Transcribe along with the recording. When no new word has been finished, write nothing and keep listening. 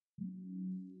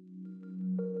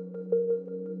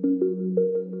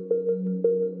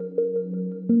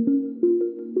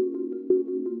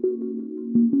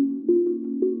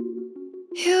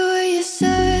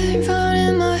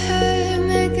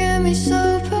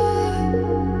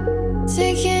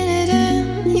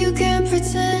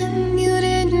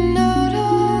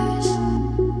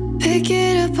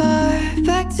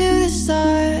back to the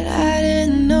start. I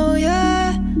didn't know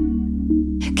ya.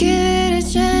 Give it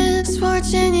a chance,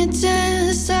 watching you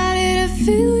dance. Started to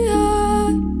feel ya.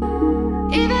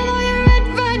 Even though you're red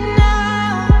right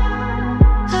now,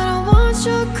 I don't want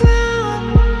your crown.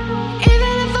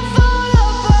 Even if I fall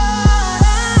apart,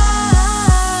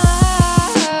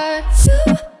 you,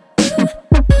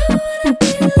 I wanna be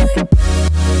like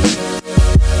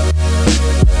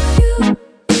you.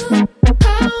 I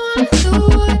wanna do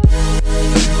it.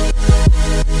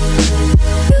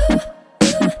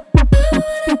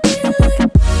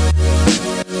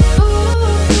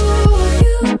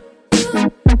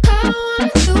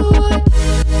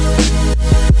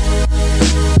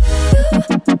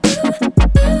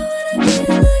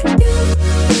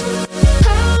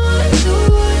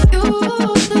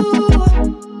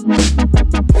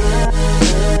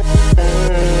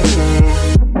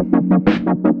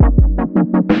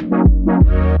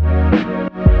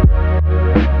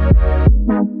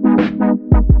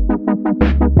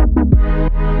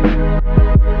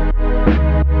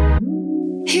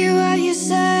 Hear what you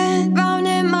said, round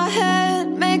in my head,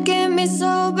 making me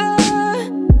sober.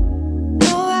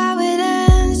 Know how it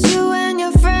ends, you and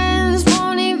your friends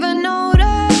won't even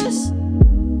notice.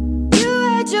 You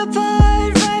had your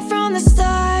part right from the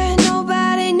start,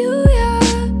 nobody knew ya.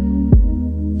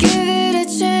 Give it a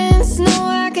chance, no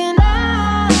I can.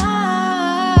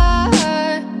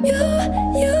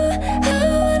 You, I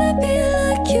wanna be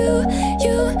like you.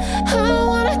 I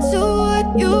wanna do what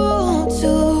you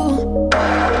do.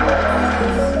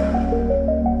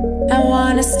 I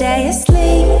wanna stay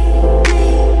asleep.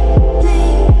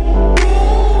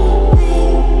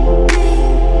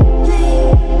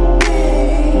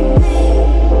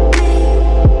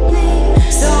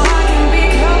 So I can be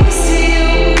close to you,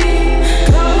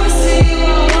 close to you.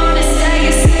 I wanna stay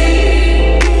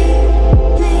asleep.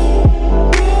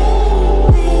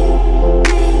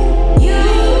 You,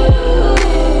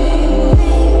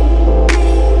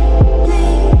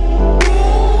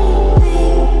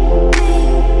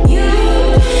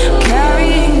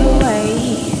 carrying the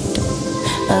weight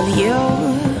of you.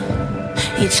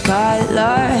 Each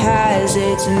color has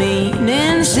its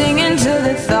meaning, singing to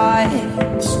the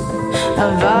thoughts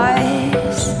of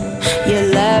us. You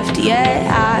left, yet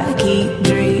I keep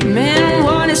dreaming.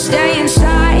 Wanna stay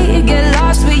inside, get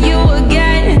lost with you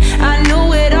again. I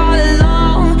knew it all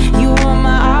along, you were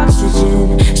my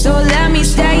oxygen. So let me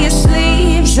stay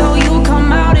asleep, so you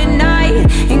come out at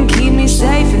night and keep me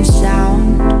safe and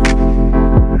sound.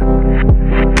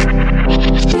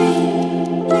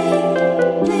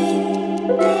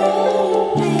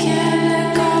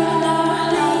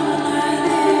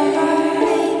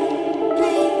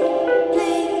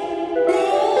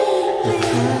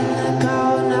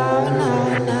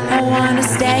 I wanna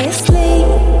stay asleep.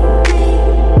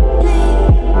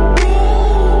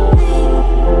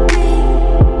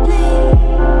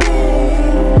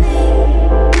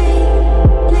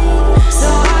 So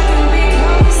I can be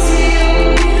close to you,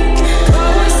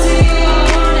 close to you. I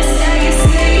wanna stay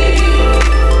asleep.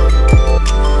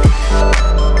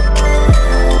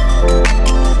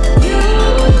 You,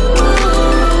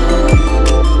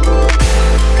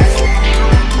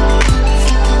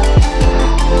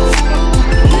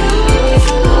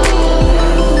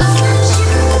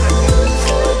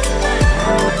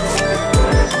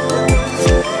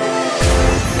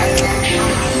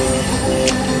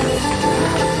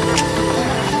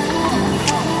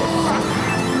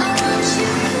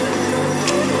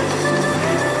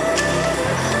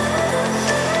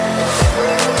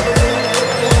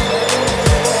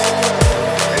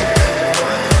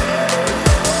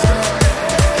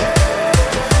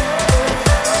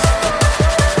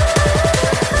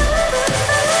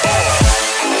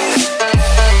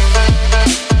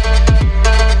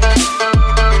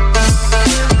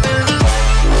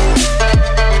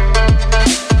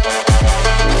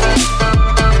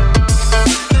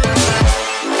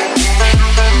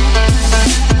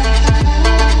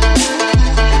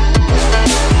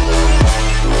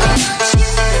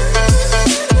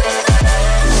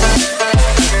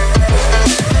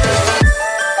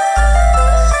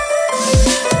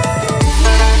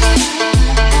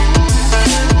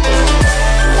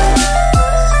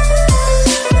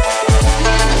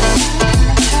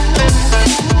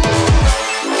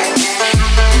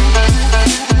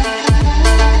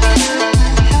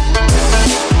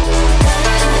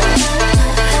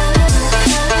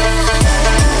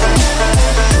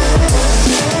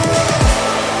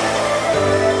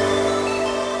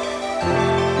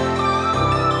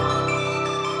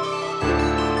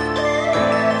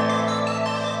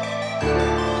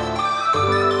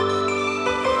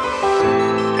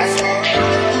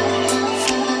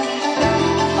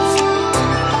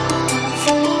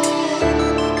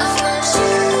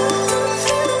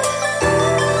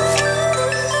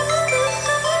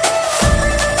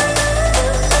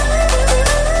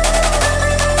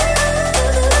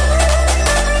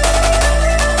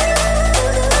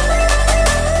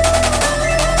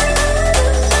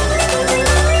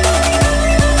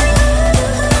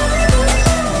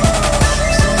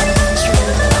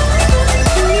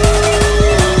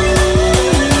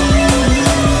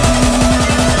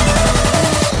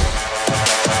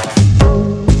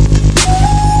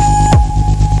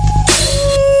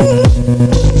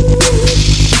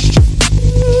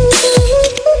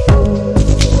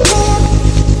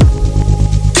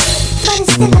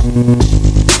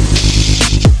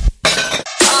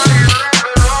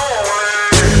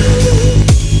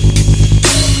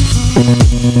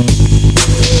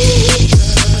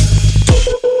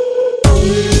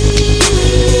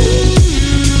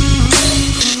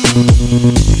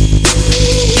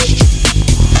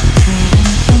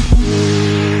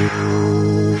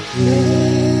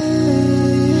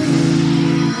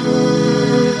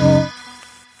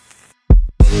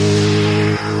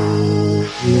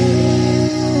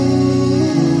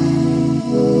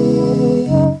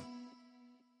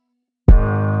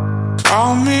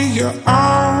 Call me your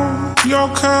own, your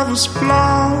cover's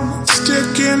blown,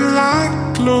 sticking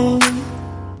like glue.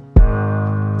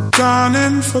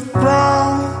 Gunning for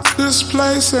thrones, this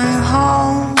place ain't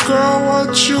home. Girl,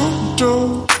 what you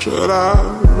do? Should I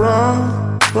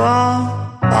run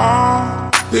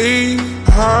all the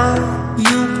hurt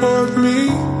you put me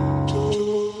to?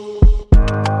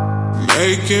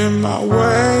 Making my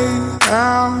way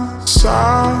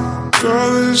outside,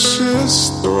 girl, this shit's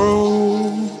through.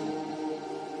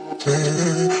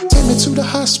 Take me to the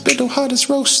hospital, heart is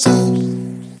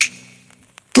roasting.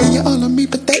 Girl, you're all on me,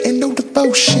 but that ain't no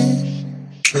devotion.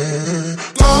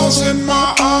 Claws in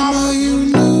my armor, You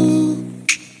knew.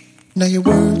 Now your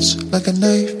words like a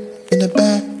knife in the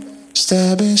back,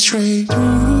 stabbing straight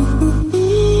through.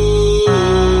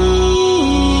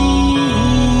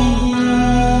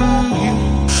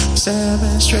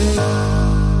 Stabbing straight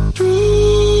through.